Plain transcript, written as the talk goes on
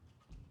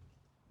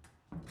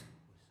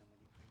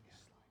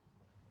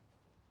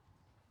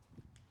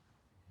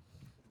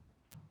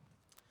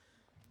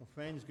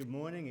Friends, good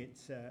morning.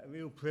 It's a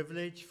real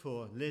privilege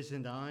for Liz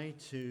and I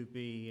to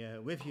be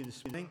with you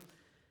this morning.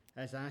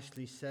 As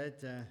Ashley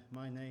said,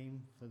 my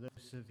name, for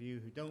those of you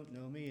who don't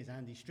know me, is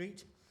Andy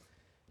Street.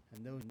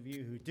 And those of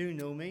you who do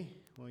know me,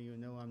 well, you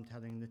know I'm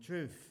telling the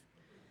truth.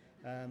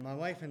 My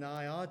wife and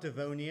I are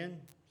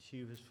Devonian.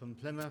 She was from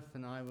Plymouth,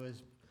 and I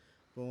was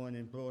born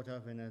and brought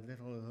up in a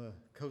little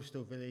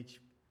coastal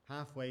village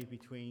halfway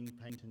between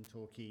Paignton,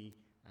 Torquay,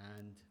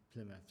 and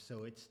Plymouth.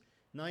 So it's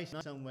nice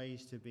in some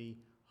ways to be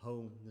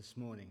home this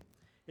morning.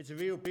 It's a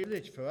real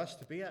privilege for us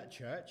to be at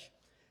church.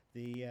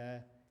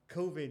 The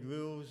COVID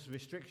rules,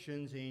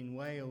 restrictions in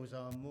Wales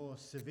are more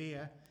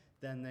severe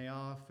than they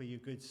are for your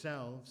good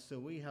selves, so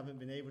we haven't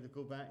been able to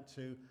go back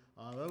to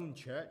our own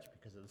church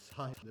because of the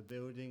size of the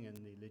building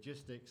and the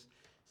logistics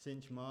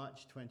since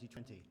March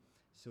 2020.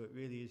 So it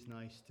really is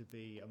nice to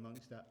be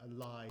amongst a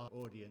live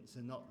audience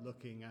and not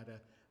looking at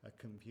a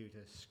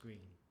computer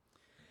screen.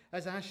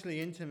 As Ashley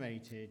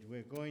intimated,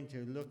 we're going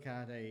to look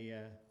at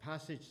a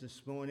passage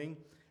this morning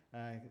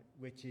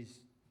which is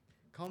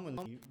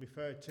commonly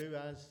referred to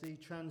as the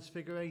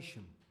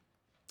Transfiguration.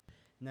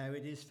 Now,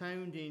 it is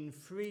found in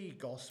three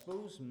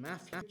Gospels: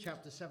 Matthew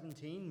chapter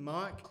 17,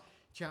 Mark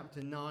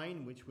chapter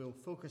 9, which we'll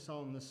focus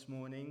on this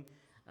morning,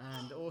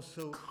 and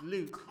also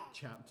Luke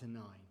chapter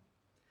 9.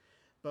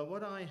 But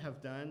what I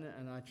have done,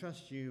 and I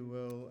trust you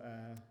will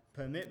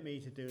permit me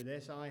to do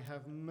this, I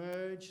have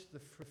merged the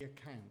three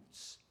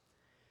accounts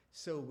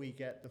so we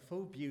get the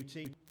full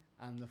beauty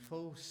and the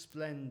full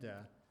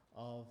splendor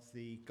of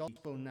the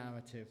gospel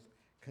narrative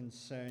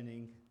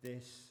concerning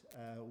this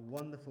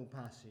wonderful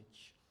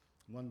passage,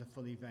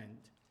 wonderful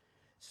event.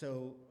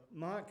 So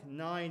Mark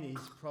 9 is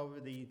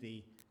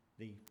probably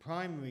the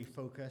primary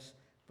focus,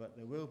 but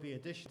there will be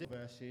additional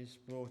verses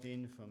brought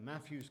in from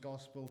Matthew's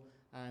gospel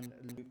and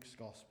Luke's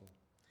gospel.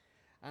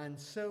 And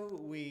so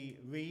we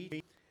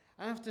read,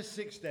 "After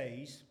 6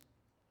 days,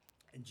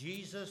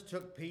 Jesus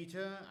took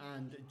Peter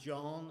and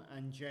John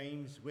and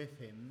James with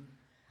him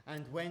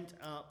and went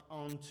up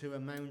onto a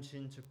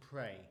mountain to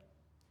pray,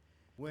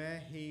 where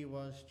he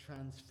was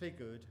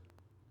transfigured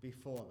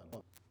before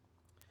them.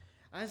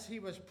 As he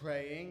was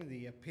praying,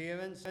 the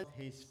appearance of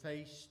his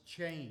face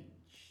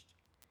changed.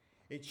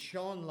 It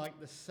shone like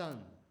the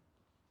sun,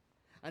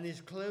 and his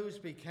clothes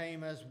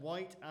became as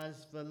white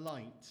as the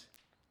light,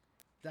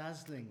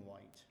 dazzling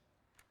white,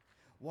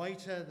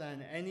 whiter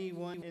than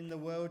anyone in the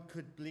world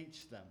could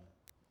bleach them,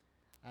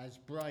 as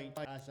bright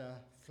as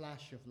a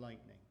flash of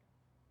lightning.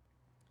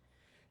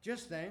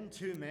 Just then,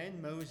 two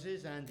men,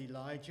 Moses and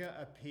Elijah,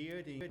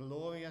 appeared in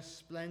glorious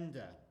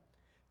splendor,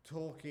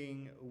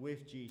 talking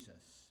with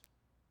Jesus.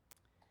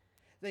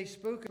 They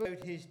spoke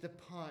about his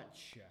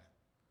departure,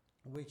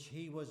 which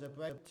he was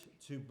about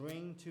to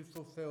bring to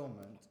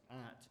fulfillment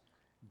at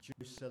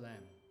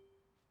Jerusalem.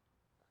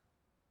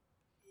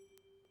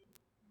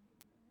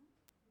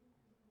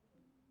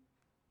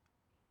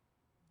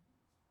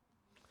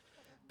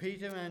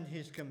 Peter and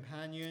his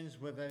companions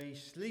were very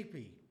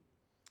sleepy,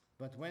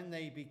 but when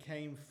they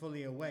became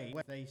fully awake,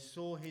 they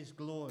saw his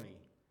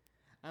glory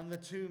and the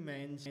two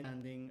men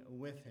standing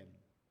with him.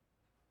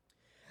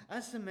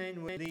 As the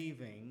men were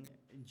leaving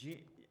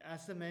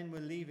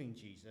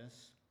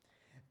Jesus,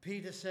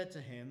 Peter said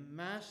to him,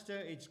 "Master,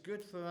 it's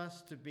good for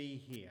us to be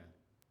here.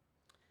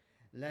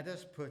 Let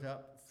us put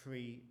up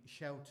 3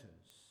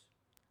 shelters,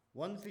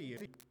 one for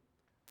you,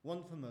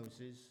 one for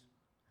Moses,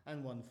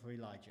 and one for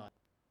Elijah."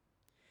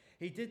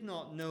 He did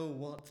not know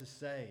what to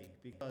say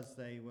because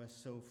they were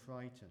so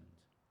frightened.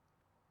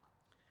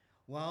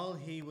 While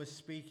he was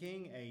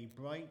speaking, a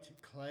bright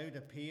cloud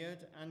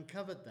appeared and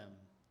covered them,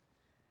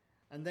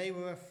 and they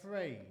were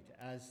afraid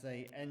as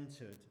they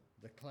entered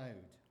the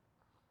cloud.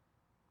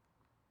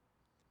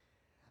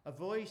 A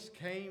voice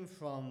came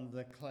from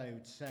the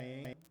cloud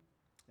saying,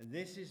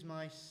 "This is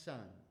my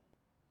son,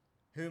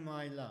 whom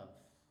I love,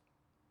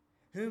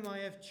 whom I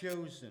have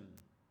chosen.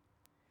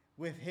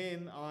 With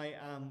him I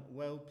am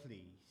well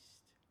pleased.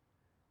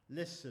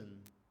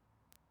 Listen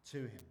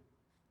to him."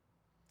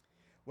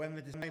 When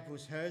the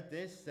disciples heard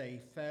this, they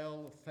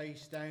fell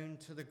face down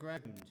to the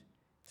ground,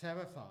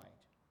 terrified.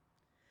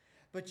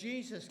 But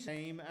Jesus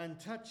came and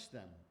touched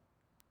them.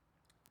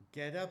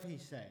 "Get up," he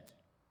said.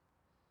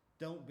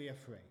 "Don't be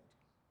afraid."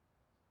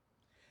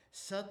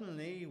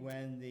 Suddenly,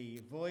 when the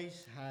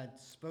voice had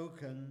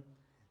spoken,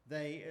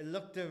 they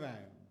looked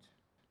around.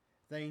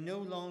 They no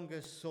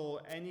longer saw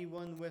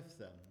anyone with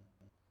them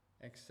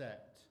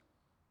except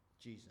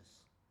Jesus.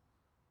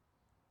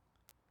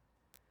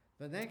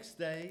 The next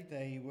day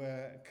they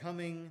were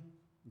coming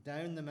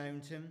down the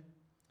mountain.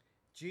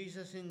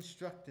 Jesus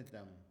instructed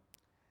them,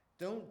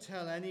 "Don't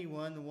tell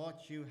anyone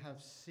what you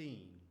have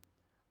seen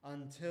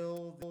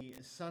until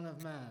the Son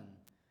of Man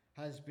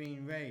has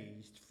been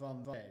raised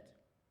from the dead."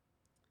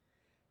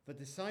 The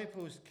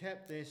disciples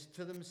kept this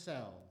to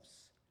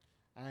themselves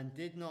and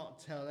did not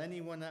tell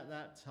anyone at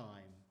that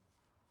time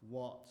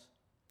what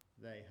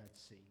they had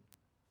seen.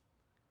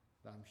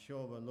 I'm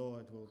sure the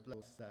Lord will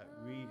bless that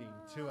reading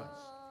to us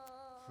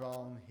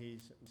from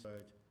his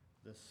word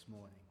this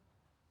morning.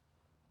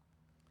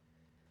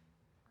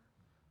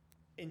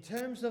 In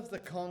terms of the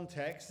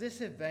context, this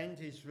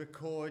event is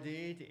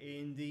recorded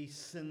in the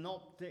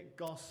Synoptic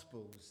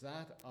Gospels.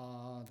 That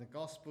are the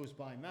Gospels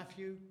by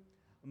Matthew,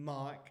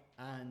 Mark,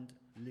 and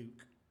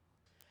Luke.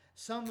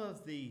 Some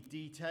of the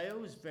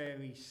details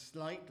vary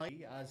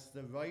slightly as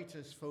the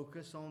writers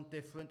focus on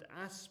different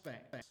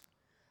aspects,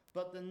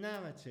 but the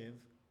narrative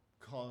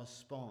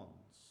corresponds.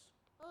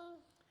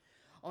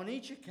 On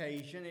each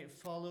occasion, it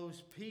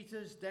follows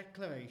Peter's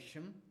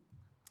declaration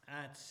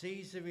at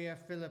Caesarea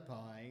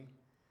Philippi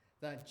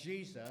that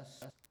Jesus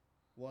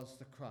was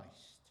the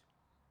Christ.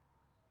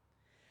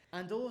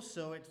 And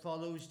also it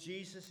follows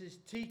Jesus'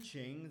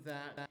 teaching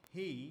that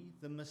he,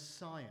 the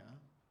Messiah,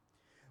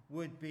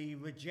 would be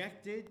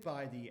rejected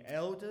by the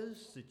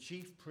elders, the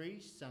chief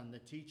priests, and the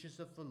teachers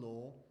of the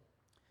law,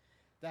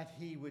 that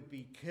he would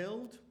be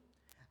killed,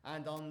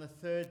 and on the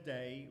third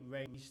day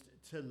raised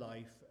to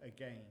life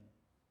again.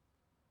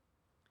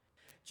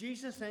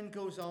 Jesus then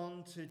goes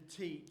on to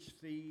teach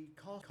the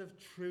cost of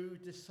true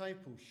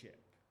discipleship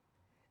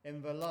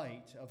in the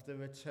light of the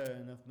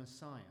return of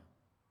Messiah,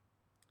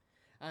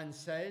 and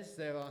says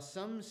there are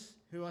some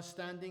who are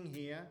standing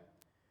here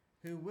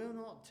who will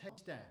not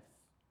taste death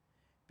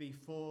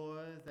before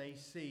they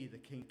see the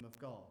kingdom of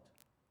God.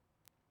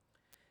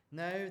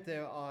 Now,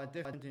 there are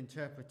different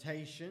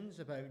interpretations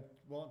about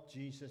what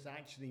Jesus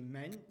actually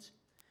meant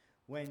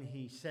when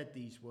he said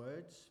these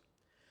words,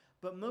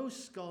 but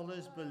most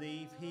scholars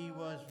believe he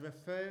was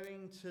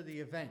referring to the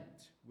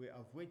event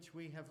of which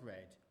we have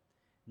read,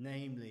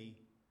 namely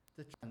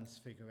the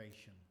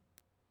Transfiguration.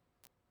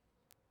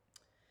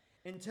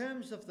 In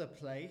terms of the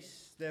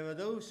place, there are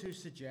those who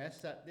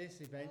suggest that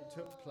this event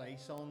took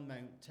place on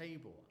Mount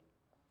Tabor.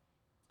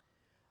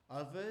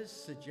 Others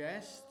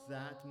suggest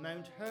that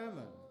Mount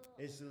Hermon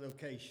is the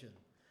location,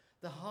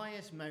 the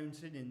highest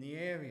mountain in the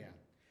area,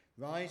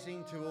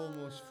 rising to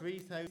almost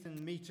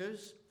 3,000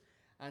 meters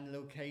and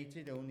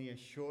located only a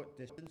short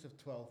distance of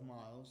 12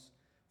 miles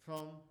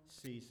from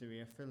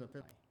Caesarea Philippi.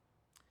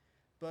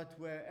 But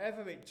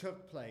wherever it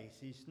took place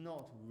is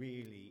not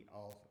really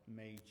of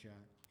major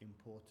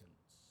importance.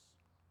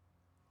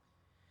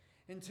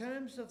 In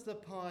terms of the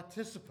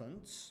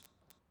participants,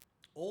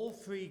 all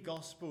three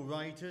gospel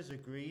writers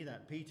agree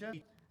that Peter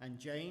and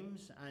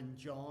James and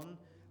John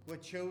were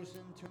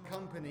chosen to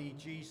accompany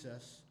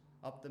Jesus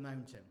up the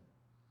mountain.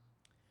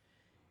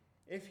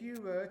 If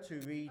you were to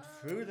read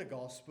through the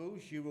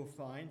Gospels, you will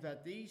find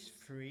that these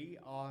three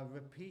are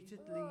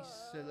repeatedly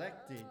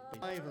selected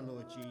by the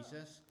Lord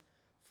Jesus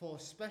for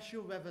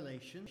special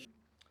revelation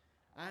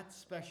at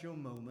special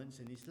moments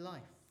in his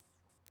life.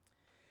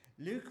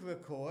 Luke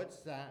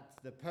records that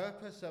the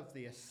purpose of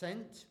the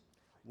ascent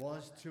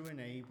was to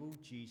enable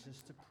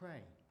Jesus to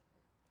pray.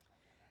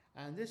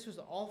 And this was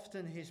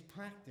often his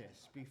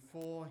practice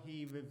before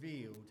he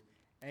revealed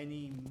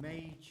any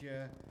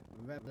major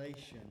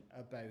revelation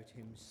about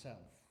himself.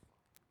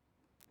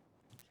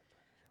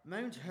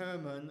 Mount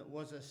Hermon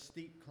was a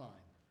steep climb,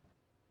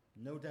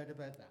 no doubt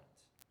about that.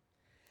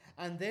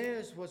 And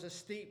theirs was a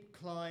steep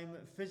climb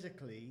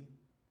physically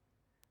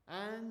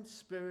and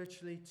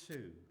spiritually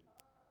too,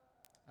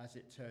 as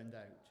it turned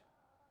out.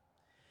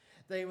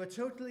 They were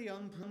totally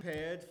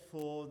unprepared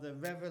for the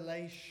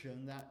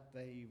revelation that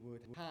they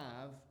would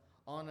have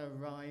on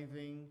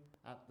arriving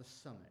at the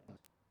summit.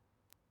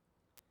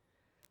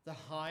 The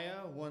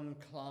higher one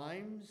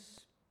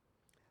climbs,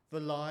 the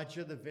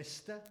larger the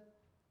vista,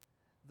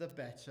 the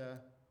better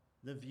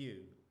the view.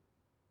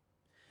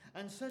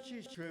 And such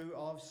is true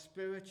of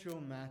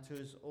spiritual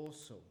matters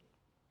also.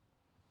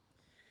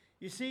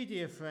 You see,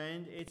 dear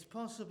friend, it's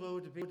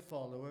possible to be a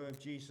follower of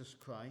Jesus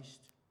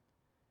Christ,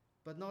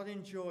 but not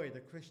enjoy the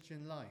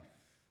Christian life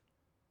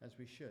as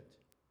we should.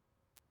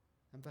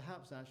 And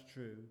perhaps that's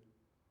true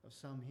of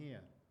some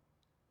here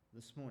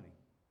this morning.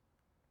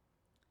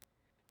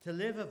 To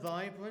live a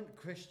vibrant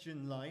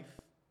Christian life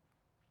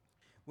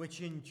which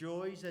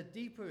enjoys a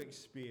deeper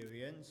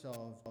experience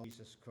of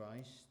Jesus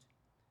Christ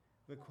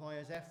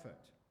requires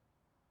effort,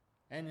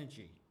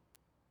 energy,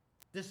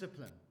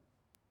 discipline,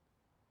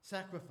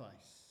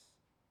 sacrifice,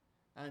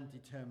 and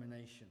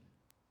determination.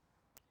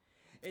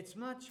 It's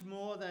much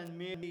more than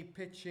merely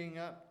pitching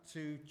up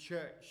to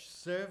church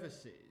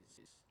services,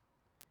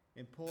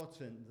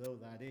 important though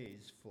that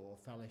is for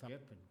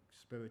fellowship and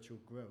spiritual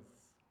growth.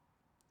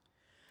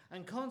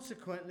 And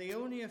consequently,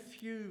 only a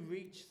few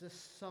reach the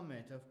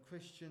summit of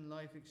Christian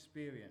life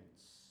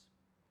experience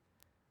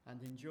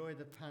and enjoy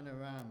the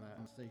panorama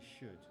as they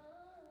should.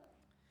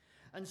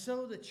 And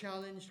so the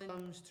challenge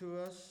comes to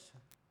us,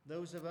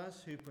 those of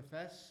us who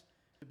profess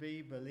to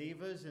be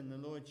believers in the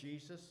Lord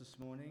Jesus this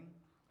morning.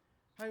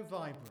 How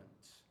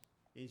vibrant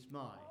is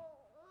my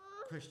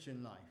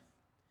Christian life?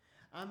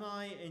 Am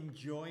I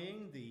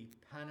enjoying the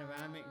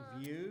panoramic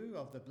view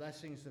of the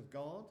blessings of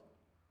God?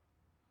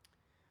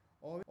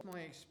 Or is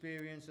my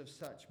experience of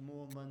such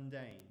more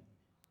mundane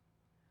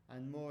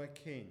and more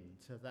akin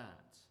to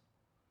that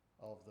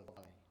of the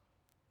valley?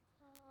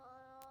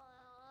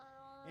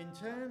 In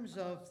terms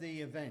of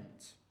the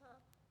event,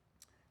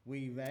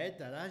 we read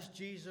that as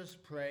Jesus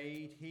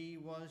prayed, he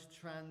was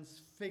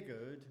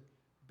transfigured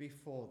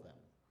before them.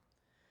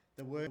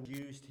 The word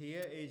used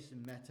here is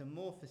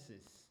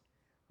metamorphosis,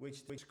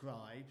 which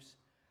describes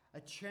a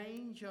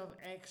change of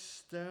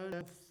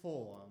external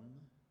form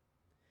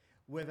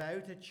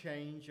without a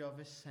change of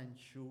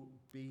essential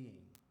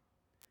being.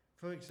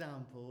 For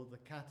example, the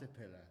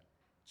caterpillar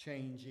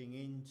changing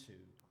into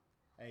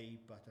a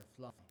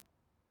butterfly.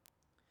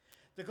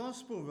 The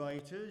Gospel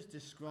writers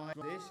describe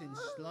this in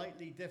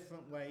slightly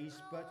different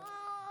ways, but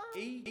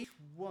each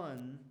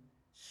one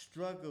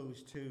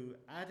struggles to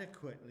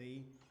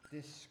adequately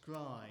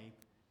describe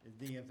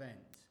the event.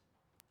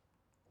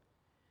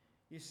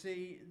 You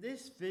see,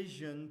 this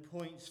vision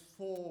points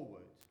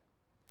forward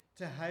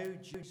to how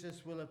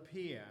Jesus will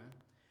appear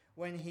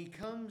when he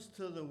comes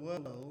to the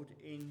world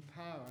in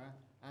power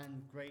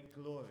and great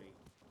glory.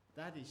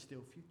 That is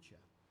still future.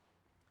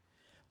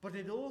 But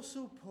it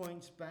also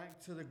points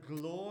back to the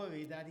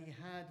glory that he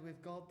had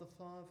with God the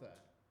Father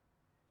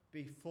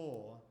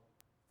before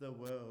the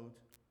world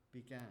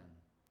began.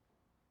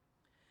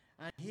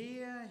 And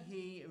here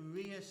he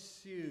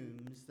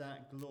reassumes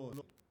that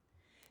glory.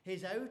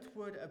 His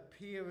outward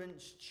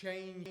appearance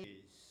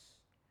changes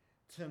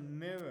to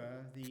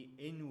mirror the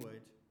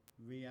inward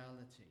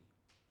reality.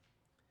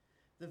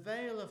 The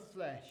veil of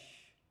flesh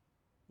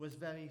was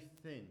very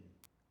thin,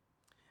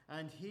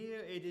 and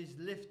here it is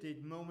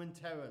lifted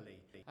momentarily,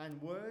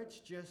 and words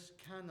just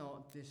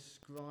cannot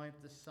describe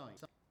the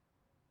sight.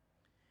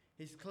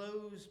 His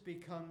clothes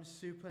become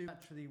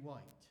supernaturally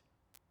white.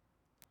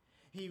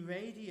 He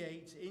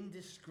radiates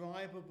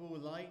indescribable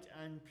light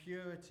and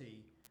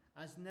purity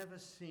as never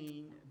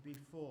seen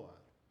before.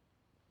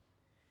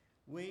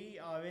 We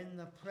are in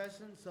the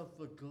presence of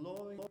the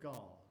glory of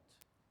God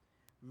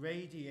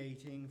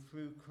radiating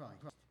through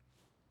Christ.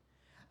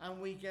 And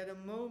we get a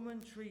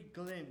momentary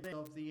glimpse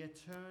of the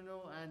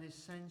eternal and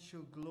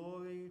essential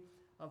glory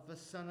of the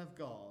Son of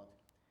God,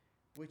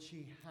 which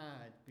he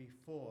had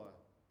before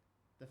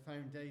the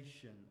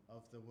foundation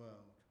of the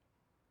world,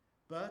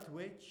 but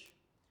which,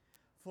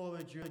 for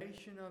the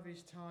duration of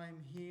his time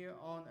here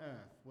on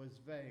earth, was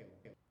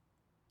veiled,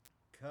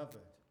 covered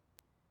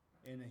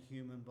in a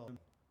human body.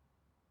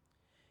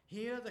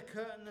 Here the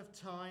curtain of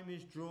time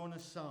is drawn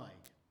aside,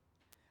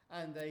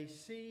 and they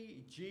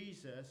see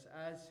Jesus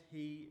as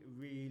he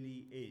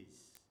really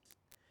is.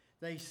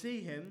 They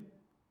see him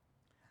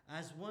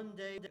as one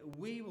day that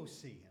we will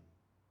see him,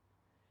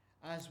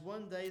 as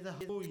one day the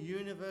whole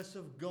universe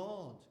of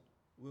God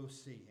will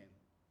see him.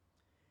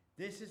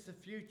 This is the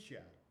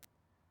future,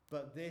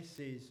 but this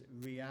is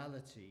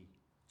reality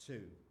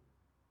too.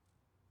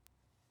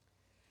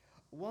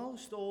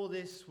 Whilst all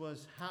this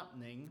was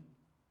happening,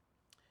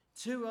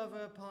 two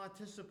other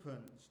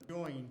participants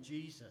joined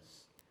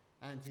Jesus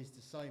and his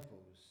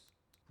disciples,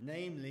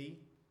 namely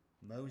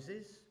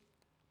Moses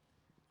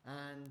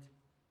and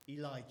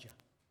Elijah.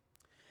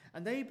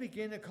 And they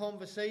begin a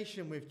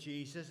conversation with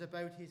Jesus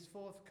about his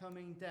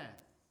forthcoming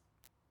death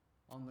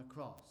on the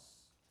cross.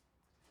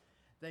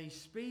 They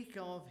speak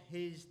of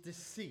his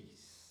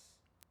decease,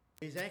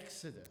 his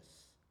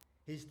exodus,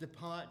 his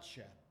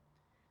departure,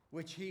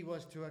 which he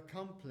was to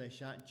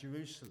accomplish at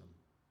Jerusalem.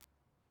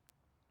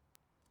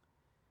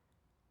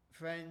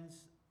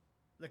 Friends,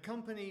 the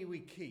company we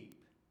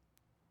keep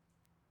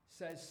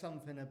says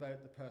something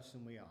about the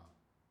person we are.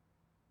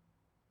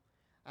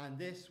 And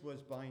this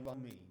was by no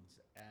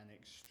means an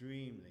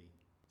extremely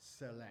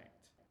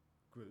select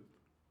group.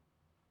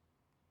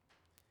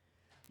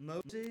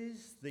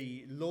 Moses,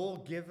 the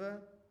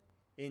lawgiver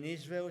in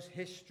Israel's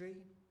history,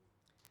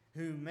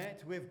 who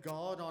met with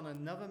God on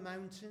another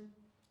mountain,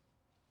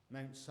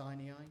 Mount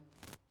Sinai.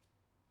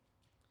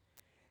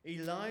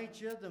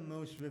 Elijah, the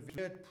most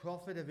revered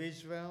prophet of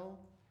Israel,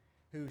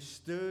 who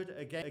stood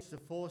against the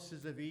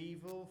forces of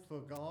evil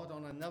for God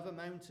on another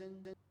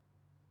mountain,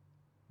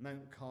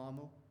 Mount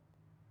Carmel.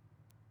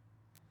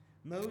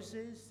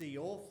 Moses, the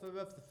author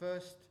of the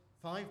first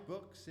 5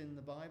 books in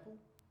the Bible.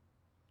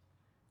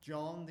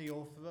 John, the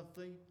author of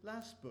the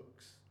last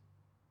books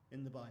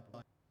in the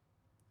Bible.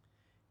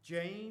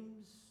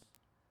 James,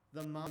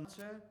 the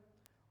martyr,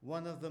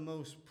 one of the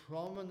most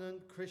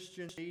prominent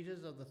Christian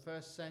leaders of the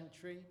first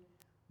century,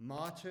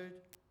 martyred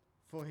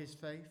for his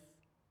faith.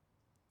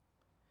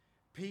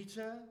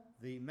 Peter,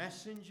 the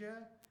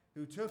messenger,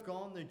 who took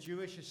on the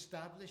Jewish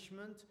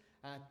establishment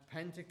at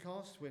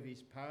Pentecost with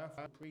his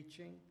powerful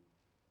preaching.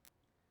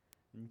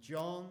 And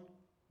John,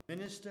 the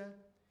minister,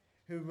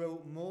 who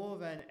wrote more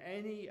than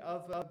any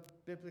other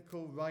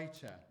biblical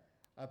writer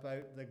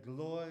about the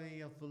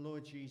glory of the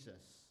Lord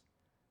Jesus,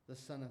 the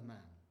Son of Man.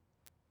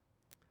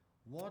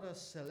 What a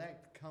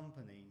select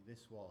company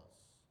this was.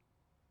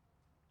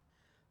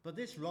 But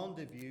this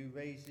rendezvous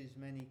raises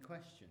many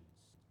questions,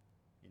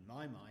 in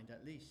my mind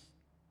at least.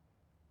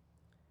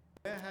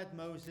 Where had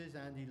Moses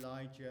and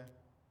Elijah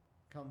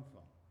come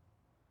from?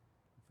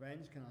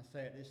 Friends, can I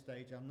say at this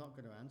stage, I'm not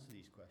going to answer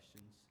these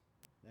questions.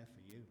 They're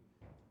for you.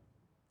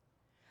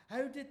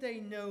 How did they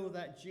know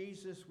that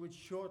Jesus would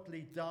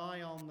shortly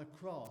die on the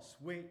cross,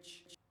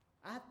 which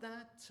at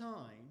that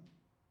time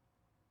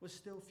was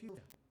still future?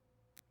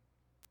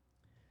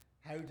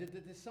 How did the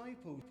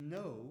disciples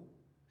know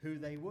who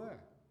they were?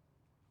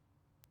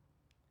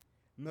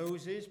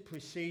 Moses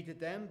preceded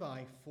them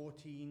by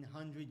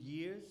 1400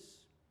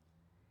 years.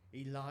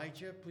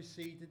 Elijah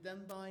preceded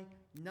them by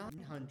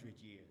 900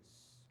 years.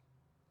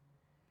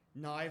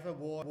 Neither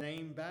wore a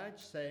name badge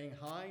saying,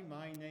 "Hi,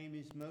 my name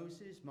is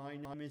Moses, my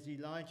name is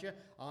Elijah,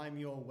 I'm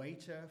your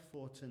waiter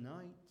for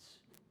tonight."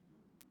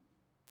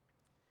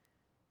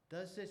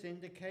 Does this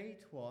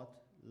indicate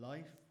what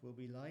life will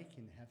be like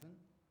in heaven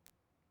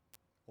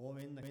or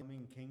in the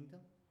coming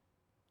kingdom?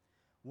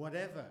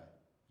 Whatever,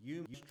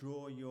 you must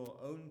draw your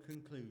own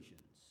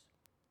conclusions.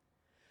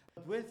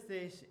 But with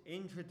this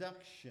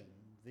introduction,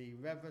 the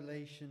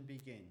revelation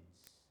begins.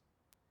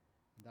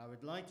 And I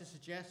would like to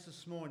suggest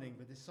this morning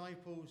the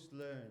disciples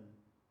learn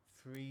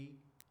three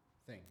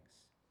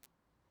things.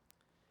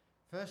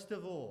 First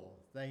of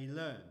all, they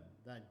learn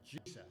that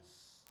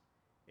Jesus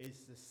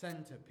is the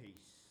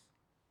centerpiece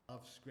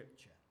of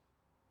Scripture.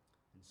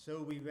 And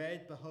so we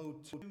read,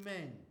 "Behold, two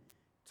men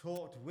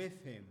talked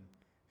with him,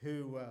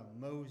 who were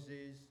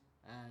Moses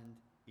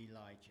and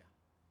Elijah."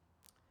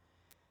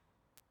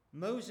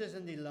 Moses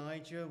and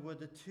Elijah were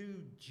the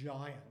two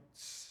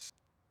giants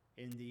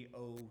in the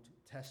Old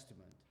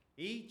Testament.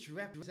 Each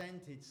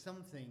represented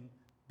something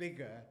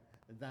bigger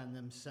than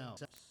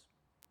themselves.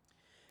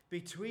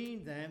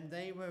 Between them,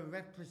 they were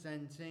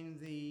representing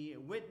the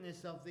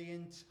witness of the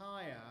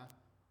entire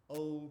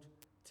Old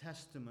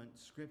Testament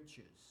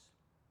scriptures.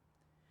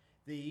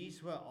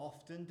 These were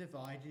often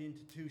divided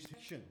into two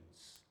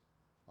sections.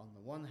 On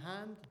the one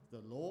hand,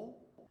 the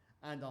law,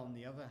 and on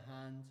the other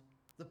hand,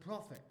 the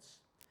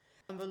prophets.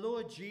 And the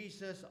Lord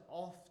Jesus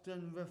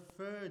often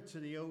referred to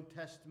the Old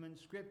Testament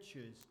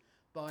scriptures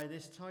by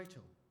this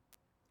title,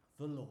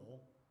 the law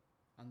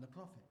and the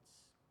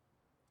prophets.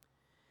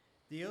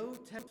 The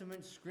Old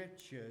Testament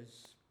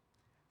scriptures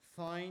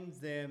find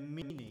their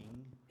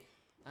meaning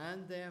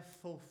and their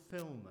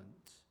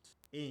fulfillment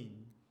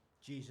in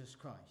Jesus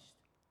Christ.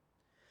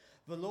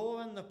 The law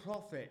and the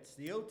prophets,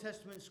 the Old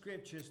Testament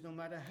scriptures, no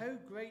matter how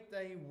great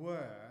they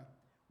were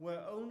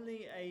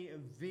only a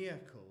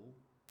vehicle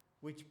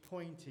which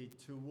pointed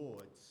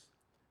towards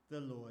the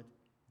Lord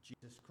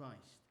Jesus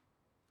Christ.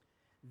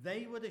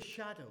 They were the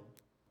shadow,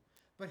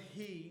 but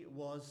he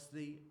was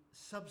the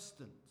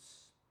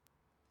substance,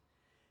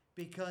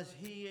 because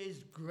he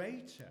is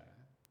greater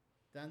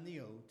than the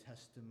Old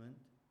Testament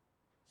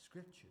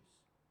scriptures.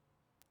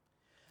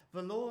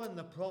 The law and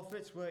the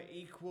prophets were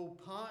equal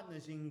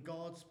partners in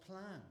God's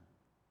plan,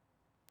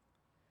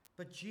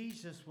 but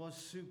Jesus was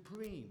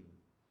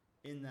supreme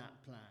in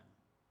that plan.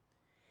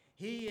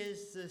 He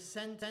is the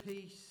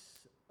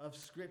centerpiece of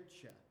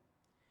Scripture.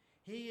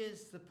 He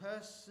is the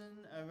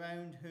person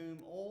around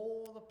whom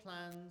all the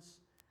plans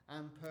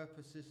and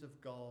purposes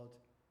of God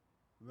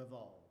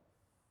revolve.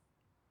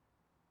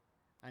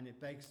 And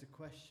it begs the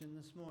question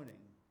this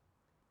morning,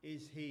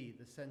 is he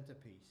the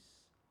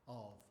centerpiece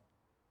of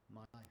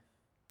my life?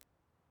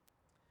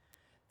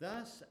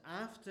 Thus,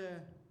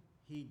 after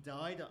he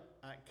died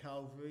at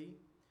Calvary,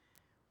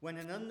 when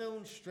an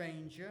unknown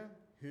stranger,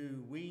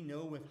 who we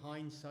know with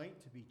hindsight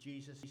to be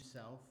Jesus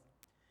himself,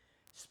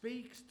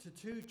 speaks to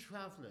two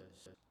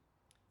travelers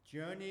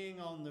journeying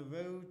on the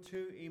road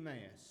to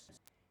Emmaus,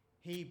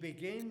 he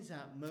begins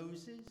at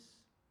Moses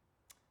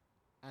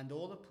and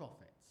all the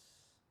prophets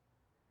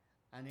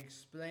and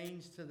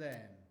explains to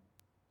them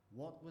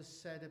what was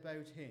said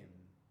about him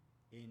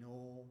in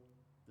all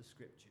the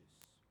scriptures.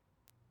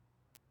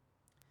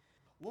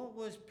 What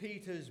was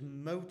Peter's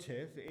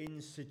motive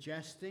in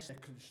suggesting the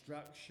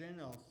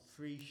construction of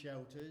 3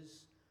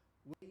 shelters?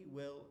 We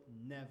will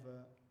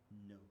never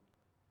know.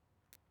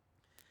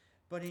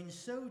 But in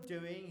so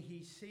doing,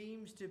 he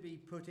seems to be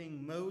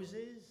putting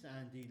Moses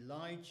and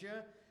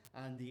Elijah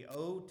and the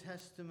Old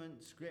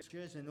Testament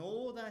scriptures and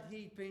all that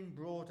he'd been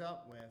brought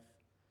up with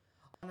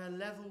on a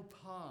level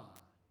par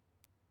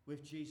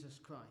with Jesus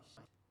Christ.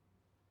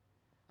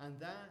 And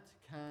that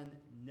can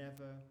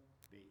never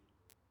be.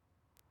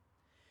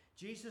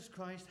 Jesus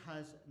Christ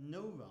has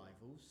no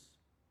rivals.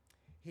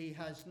 He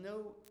has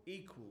no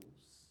equals.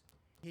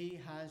 He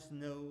has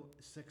no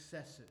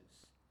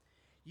successors.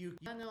 You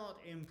cannot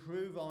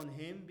improve on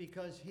him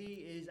because he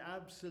is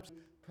absolute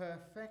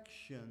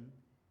perfection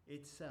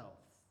itself.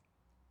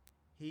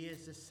 He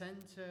is the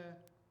center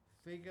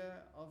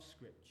figure of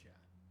Scripture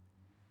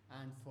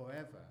and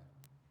forever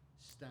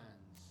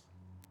stands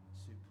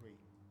supreme.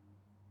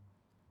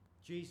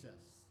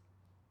 Jesus,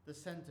 the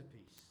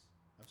centerpiece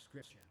of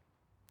Scripture.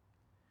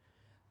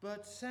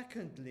 But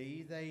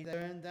secondly, they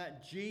learn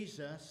that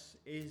Jesus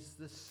is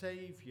the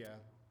Savior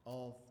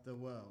of the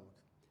world.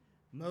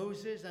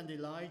 Moses and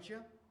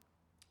Elijah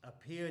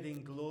appeared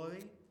in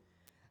glory,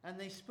 and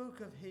they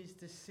spoke of his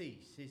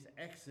decease, his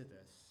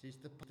exodus, his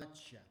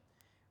departure,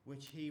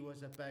 which he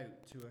was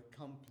about to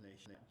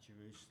accomplish at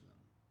Jerusalem.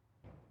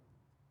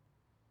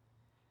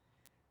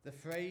 The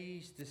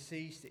phrase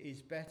deceased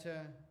is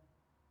better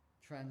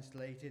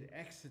translated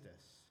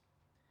exodus.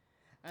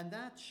 And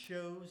that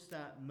shows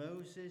that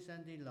Moses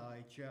and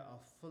Elijah are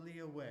fully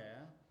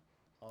aware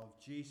of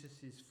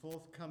Jesus'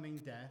 forthcoming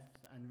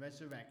death and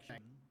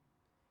resurrection,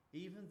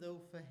 even though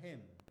for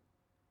him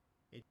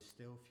it's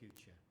still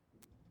future.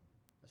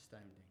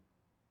 astounding.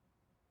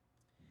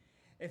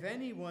 If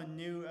anyone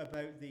knew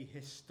about the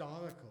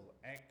historical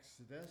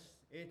Exodus,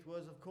 it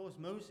was, of course,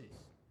 Moses,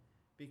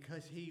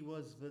 because he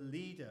was the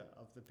leader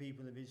of the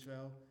people of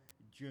Israel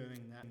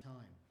during that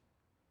time.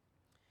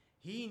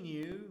 He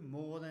knew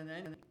more than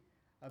anyone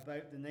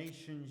about the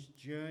nation's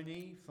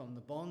journey from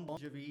the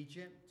bondage of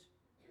Egypt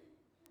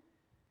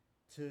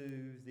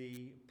to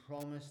the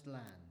promised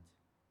land.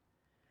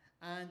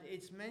 And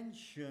its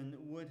mention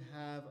would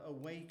have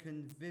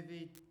awakened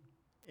vivid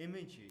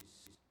images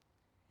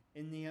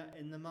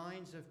in the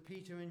minds of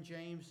Peter and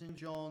James and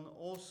John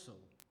also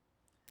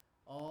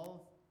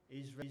of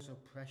Israel's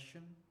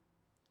oppression,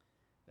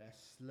 their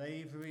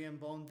slavery and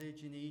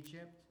bondage in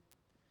Egypt,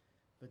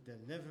 but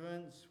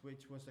deliverance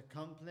which was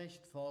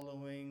accomplished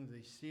following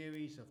the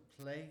series of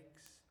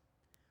plagues,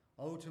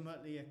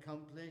 ultimately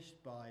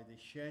accomplished by the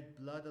shed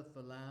blood of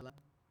the Lamb,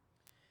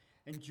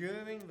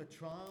 enduring the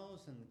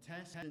trials and the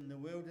tests in the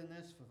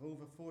wilderness for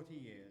over 40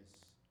 years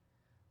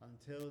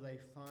until they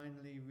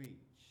finally reach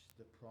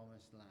the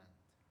promised land.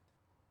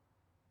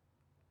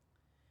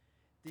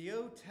 The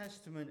Old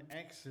Testament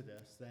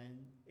Exodus, then,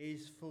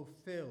 is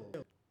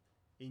fulfilled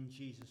in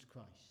Jesus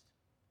Christ.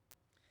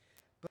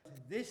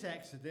 But this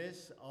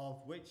Exodus,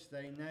 of which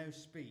they now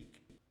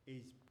speak,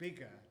 is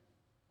bigger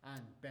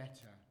and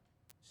better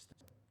still.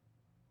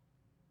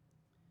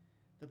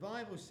 The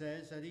Bible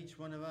says that each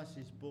one of us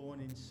is born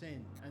in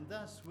sin, and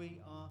thus we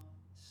are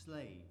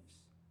slaves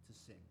to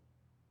sin.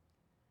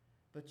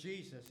 But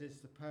Jesus is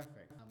the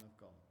perfect Lamb of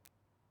God.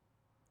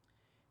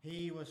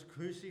 He was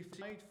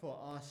crucified for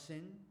our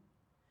sin,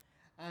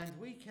 and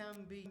we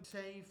can be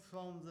saved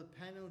from the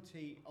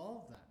penalty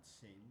of that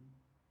sin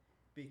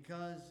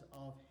because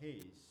of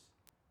his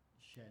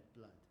shed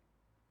blood.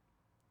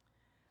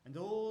 And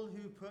all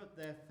who put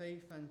their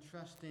faith and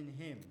trust in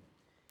him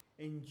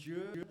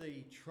endure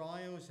the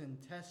trials and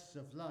tests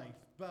of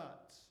life,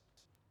 but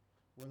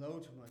will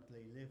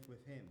ultimately live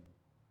with him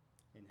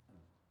in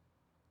heaven.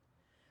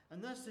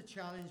 And thus the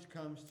challenge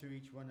comes to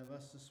each one of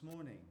us this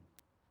morning.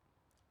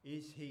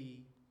 Is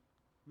he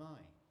my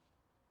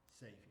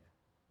Saviour?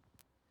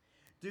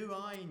 Do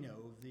I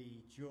know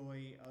the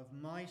joy of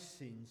my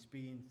sins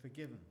being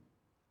forgiven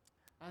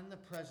and the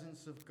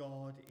presence of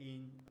God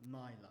in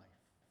my life?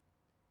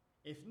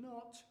 If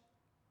not,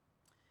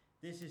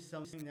 this is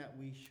something that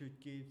we should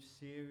give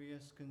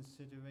serious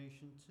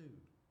consideration to.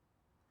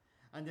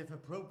 And if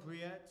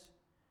appropriate,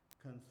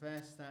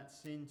 confess that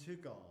sin to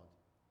God,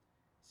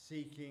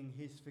 seeking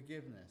his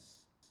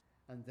forgiveness,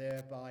 and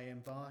thereby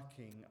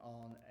embarking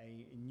on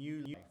a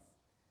new life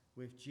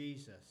with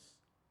Jesus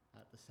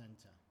at the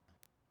centre.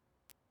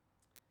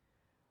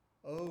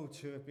 Oh,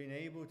 to have been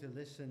able to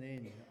listen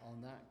in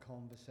on that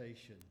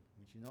conversation.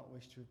 Would you not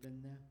wish to have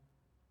been there?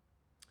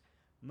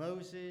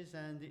 Moses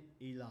and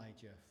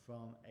Elijah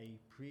from a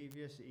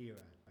previous era,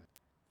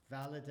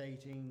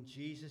 validating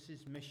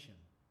Jesus' mission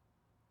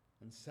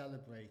and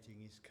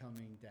celebrating his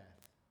coming death.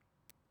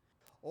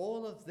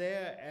 All of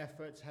their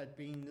efforts had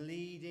been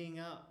leading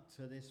up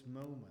to this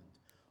moment.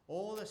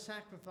 All the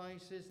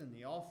sacrifices and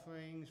the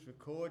offerings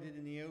recorded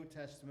in the Old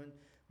Testament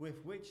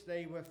with which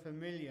they were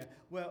familiar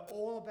were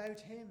all about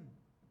him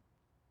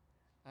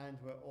and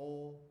were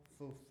all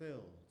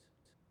fulfilled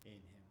in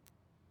him.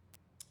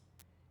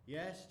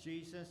 Yes,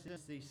 Jesus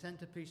is the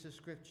centerpiece of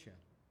Scripture.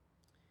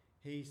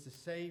 He's the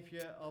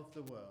Saviour of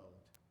the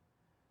world,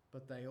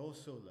 but they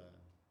also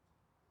learn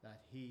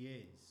that he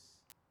is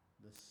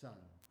the Son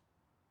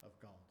of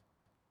God.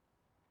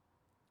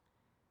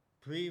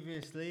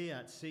 Previously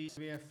at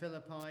Caesarea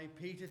Philippi,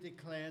 Peter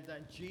declared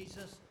that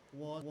Jesus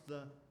was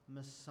the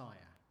Messiah.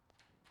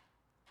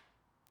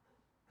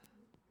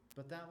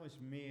 But that was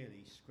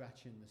merely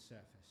scratching the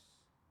surface.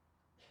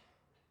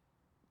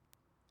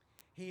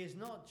 He is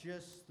not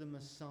just the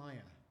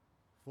Messiah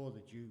for the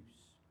Jews.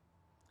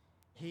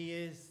 He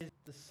is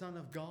the Son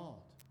of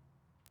God.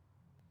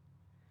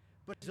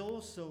 But he's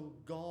also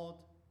God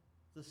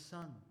the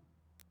Son.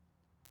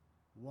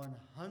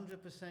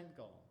 100%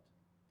 God.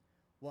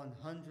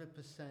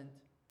 100%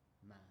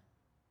 man.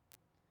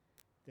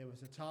 There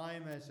was a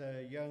time as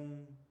a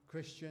young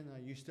Christian I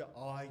used to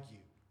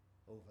argue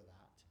over that.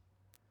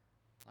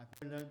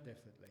 I've learned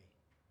differently.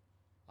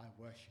 I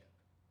worship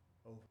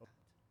over that.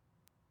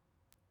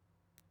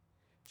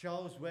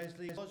 Charles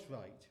Wesley was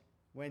right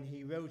when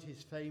he wrote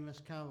his famous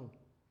carol,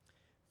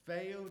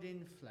 "Veiled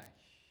in flesh,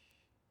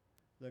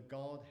 the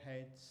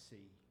Godhead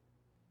see.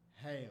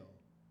 Hail,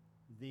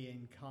 the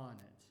incarnate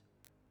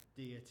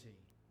deity."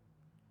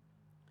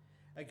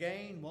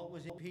 Again, what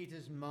was in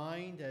Peter's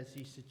mind as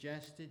he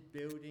suggested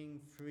building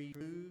 3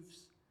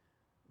 roofs?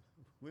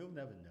 We'll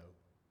never know.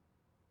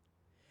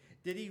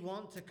 Did he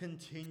want to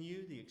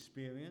continue the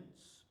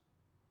experience?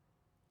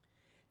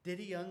 Did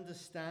he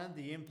understand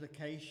the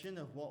implication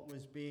of what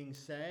was being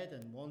said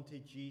and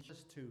wanted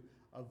Jesus to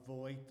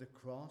avoid the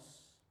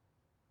cross?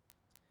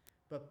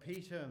 But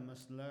Peter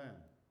must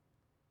learn,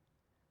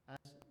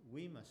 as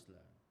we must learn,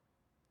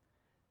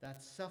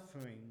 that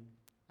suffering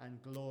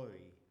and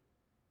glory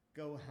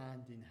go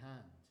hand in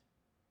hand.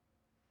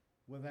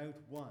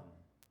 Without one,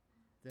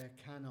 there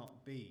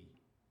cannot be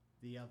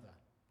the other.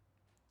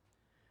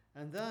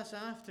 And thus,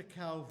 after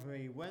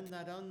Calvary, when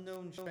that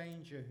unknown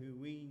stranger who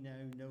we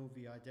now know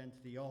the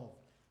identity of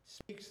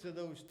speaks to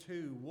those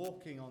two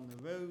walking on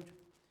the road,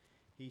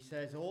 he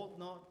says, ought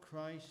not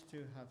Christ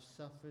to have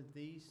suffered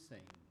these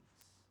things?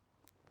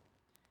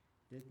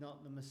 Did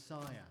not the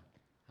Messiah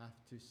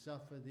have to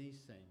suffer these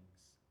things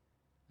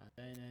and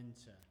then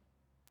enter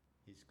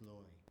his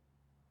glory?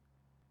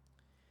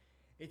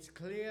 It's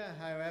clear,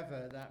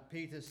 however, that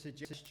Peter's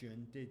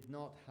suggestion did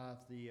not have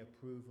the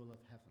approval of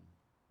heaven.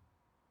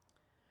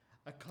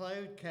 A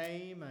cloud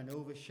came and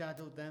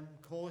overshadowed them,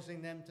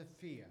 causing them to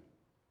fear.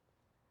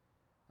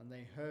 And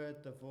they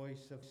heard the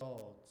voice of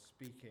God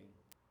speaking,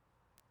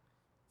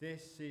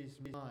 "This is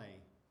my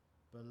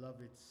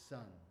beloved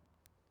Son,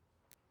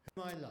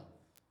 whom I love,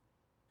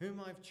 whom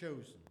I've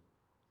chosen,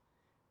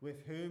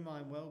 with whom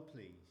I'm well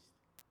pleased.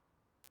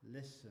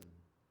 Listen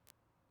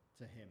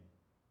to him."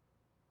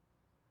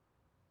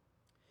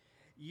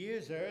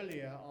 Years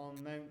earlier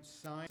on Mount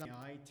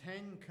Sinai,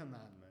 10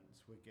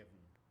 commandments were given.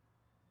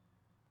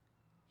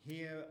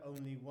 Here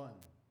only one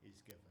is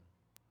given.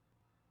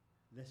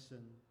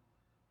 Listen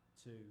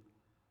to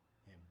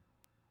him.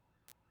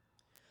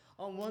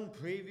 On one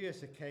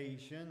previous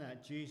occasion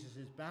at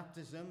Jesus'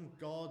 baptism,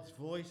 God's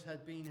voice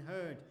had been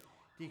heard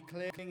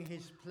declaring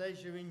his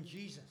pleasure in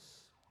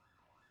Jesus.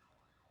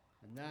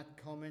 And that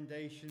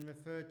commendation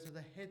referred to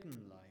the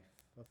hidden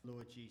life of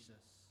Lord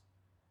Jesus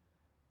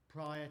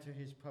prior to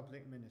his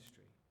public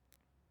ministry.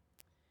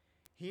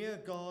 Here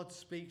God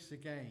speaks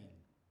again,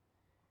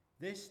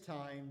 this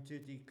time to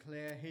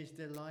declare his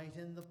delight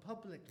in the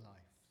public life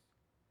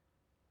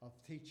of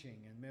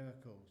teaching and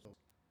miracles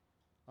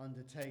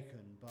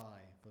undertaken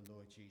by the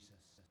Lord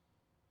Jesus.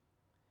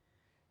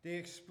 The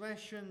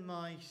expression,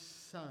 "my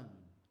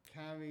Son,"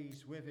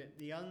 carries with it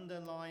the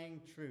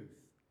underlying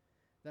truth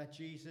that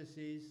Jesus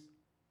is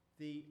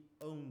the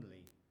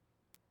only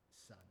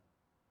Son.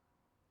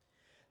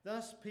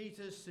 Thus,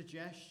 Peter's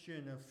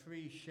suggestion of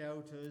 3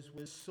 shelters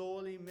was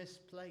sorely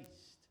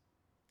misplaced,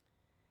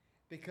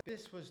 because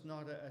this was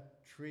not a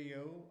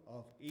trio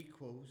of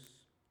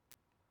equals.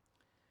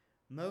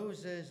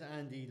 Moses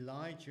and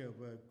Elijah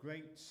were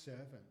great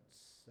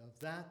servants. Of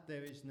that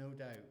there is no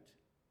doubt.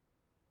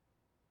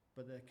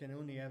 But there can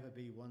only ever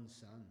be one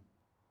Son.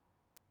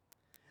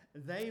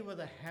 They were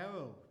the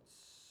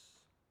heralds,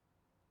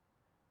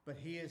 but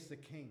he is the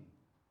King.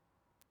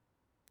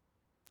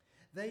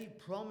 They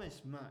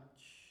promise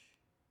much,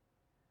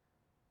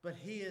 but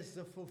he is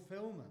the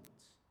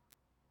fulfillment.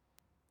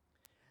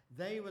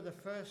 They were the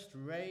first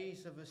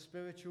rays of a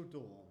spiritual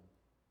dawn,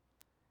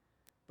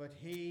 but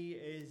he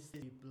is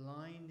the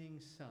blinding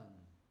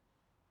sun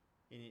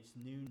in its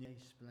noonday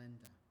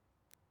splendor.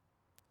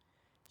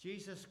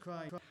 Jesus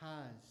Christ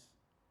has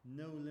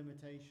no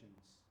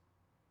limitations.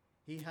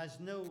 He has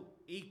no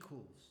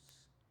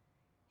equals.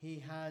 He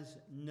has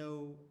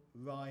no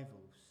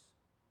rivals.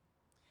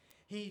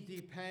 He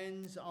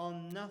depends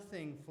on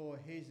nothing for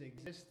his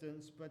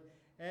existence, but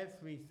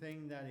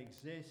everything that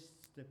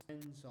exists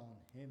depends on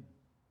him.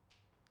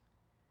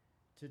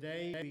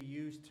 Today we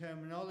use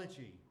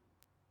terminology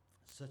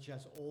such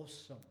as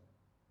awesome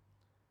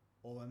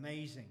or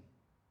amazing,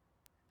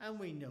 and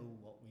we know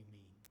what we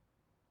mean.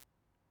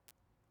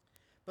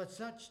 But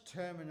such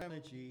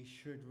terminology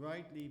should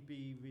rightly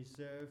be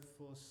reserved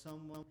for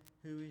someone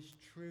who is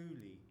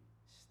truly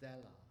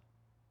stellar.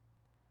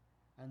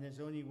 And there's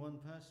only one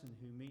person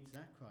who meets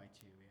that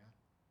criteria,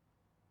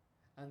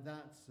 and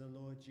that's the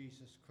Lord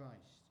Jesus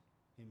Christ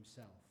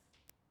himself.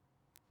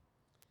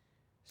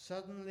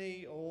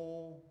 Suddenly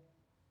all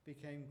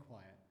became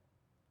quiet.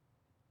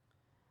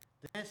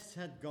 The guests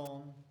had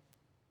gone,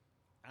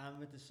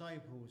 and the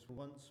disciples were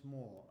once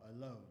more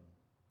alone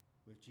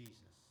with Jesus.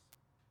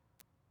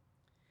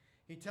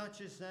 He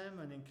touches them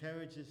and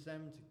encourages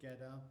them to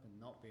get up and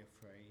not be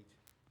afraid.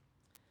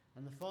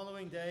 And the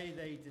following day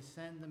they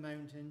descend the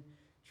mountain,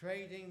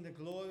 trading the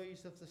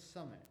glories of the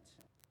summit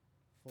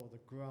for the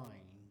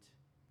grind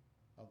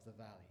of the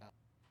valley,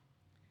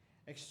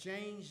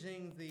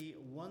 exchanging the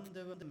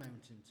wonder of the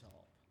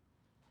mountaintop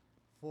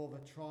for the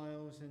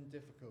trials and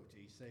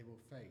difficulties they will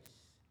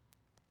face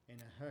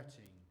in a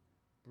hurting,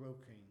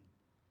 broken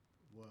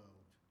world.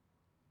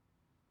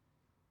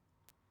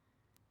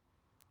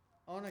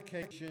 On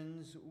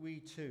occasions, we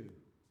too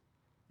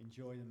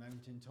enjoy the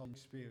mountaintop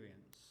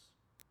experience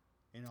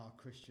in our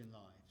Christian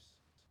lives.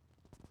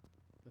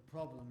 The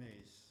problem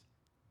is,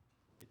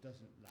 it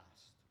doesn't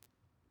last.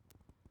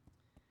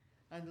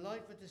 And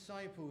like the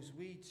disciples,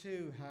 we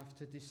too have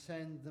to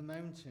descend the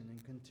mountain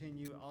and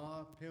continue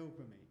our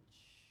pilgrimage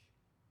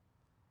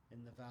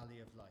in the valley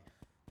of life.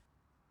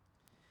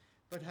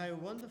 But how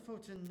wonderful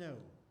to know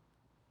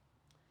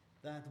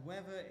that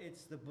whether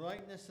it's the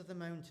brightness of the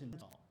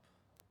mountaintop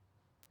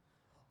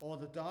or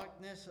the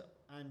darkness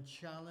and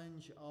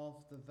challenge of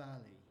the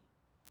valley,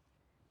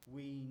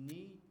 we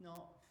need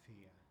not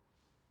fear,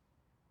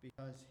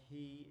 because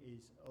he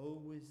is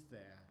always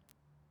there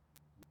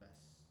with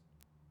us.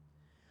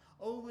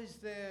 Always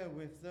there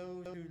with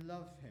those who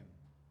love him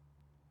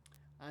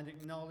and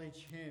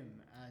acknowledge him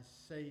as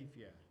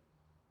Saviour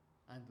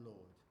and Lord.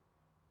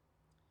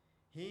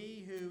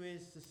 He who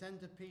is the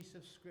centerpiece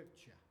of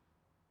Scripture,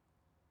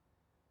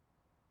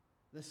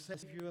 the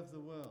Saviour of the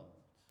world,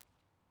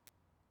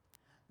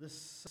 the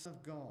Son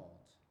of God,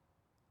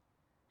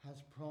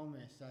 has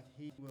promised that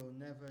he will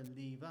never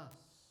leave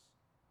us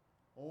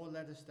or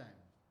let us down.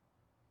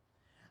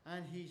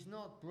 And he's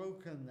not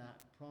broken that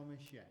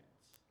promise yet.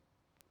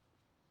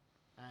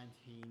 And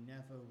he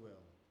never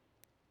will.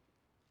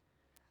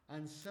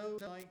 And so,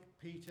 like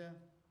Peter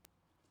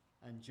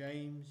and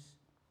James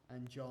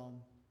and John,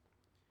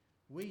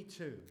 we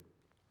too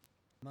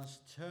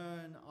must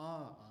turn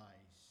our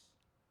eyes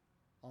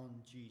on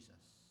Jesus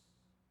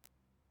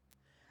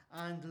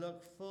and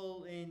look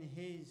full in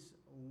his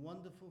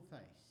wonderful face.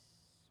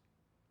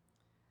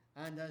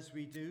 And as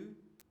we do,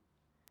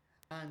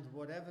 and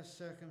whatever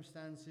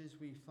circumstances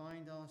we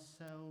find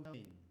ourselves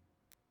in,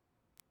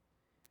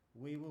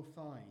 we will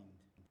find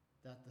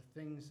that the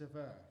things of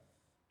earth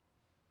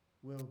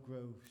will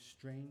grow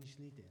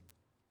strangely dim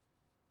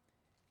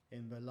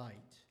in the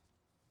light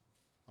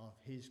of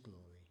his glory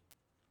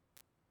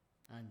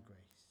and grace.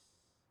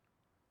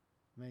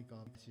 May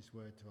God bless his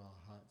word to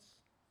our hearts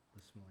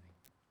this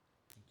morning.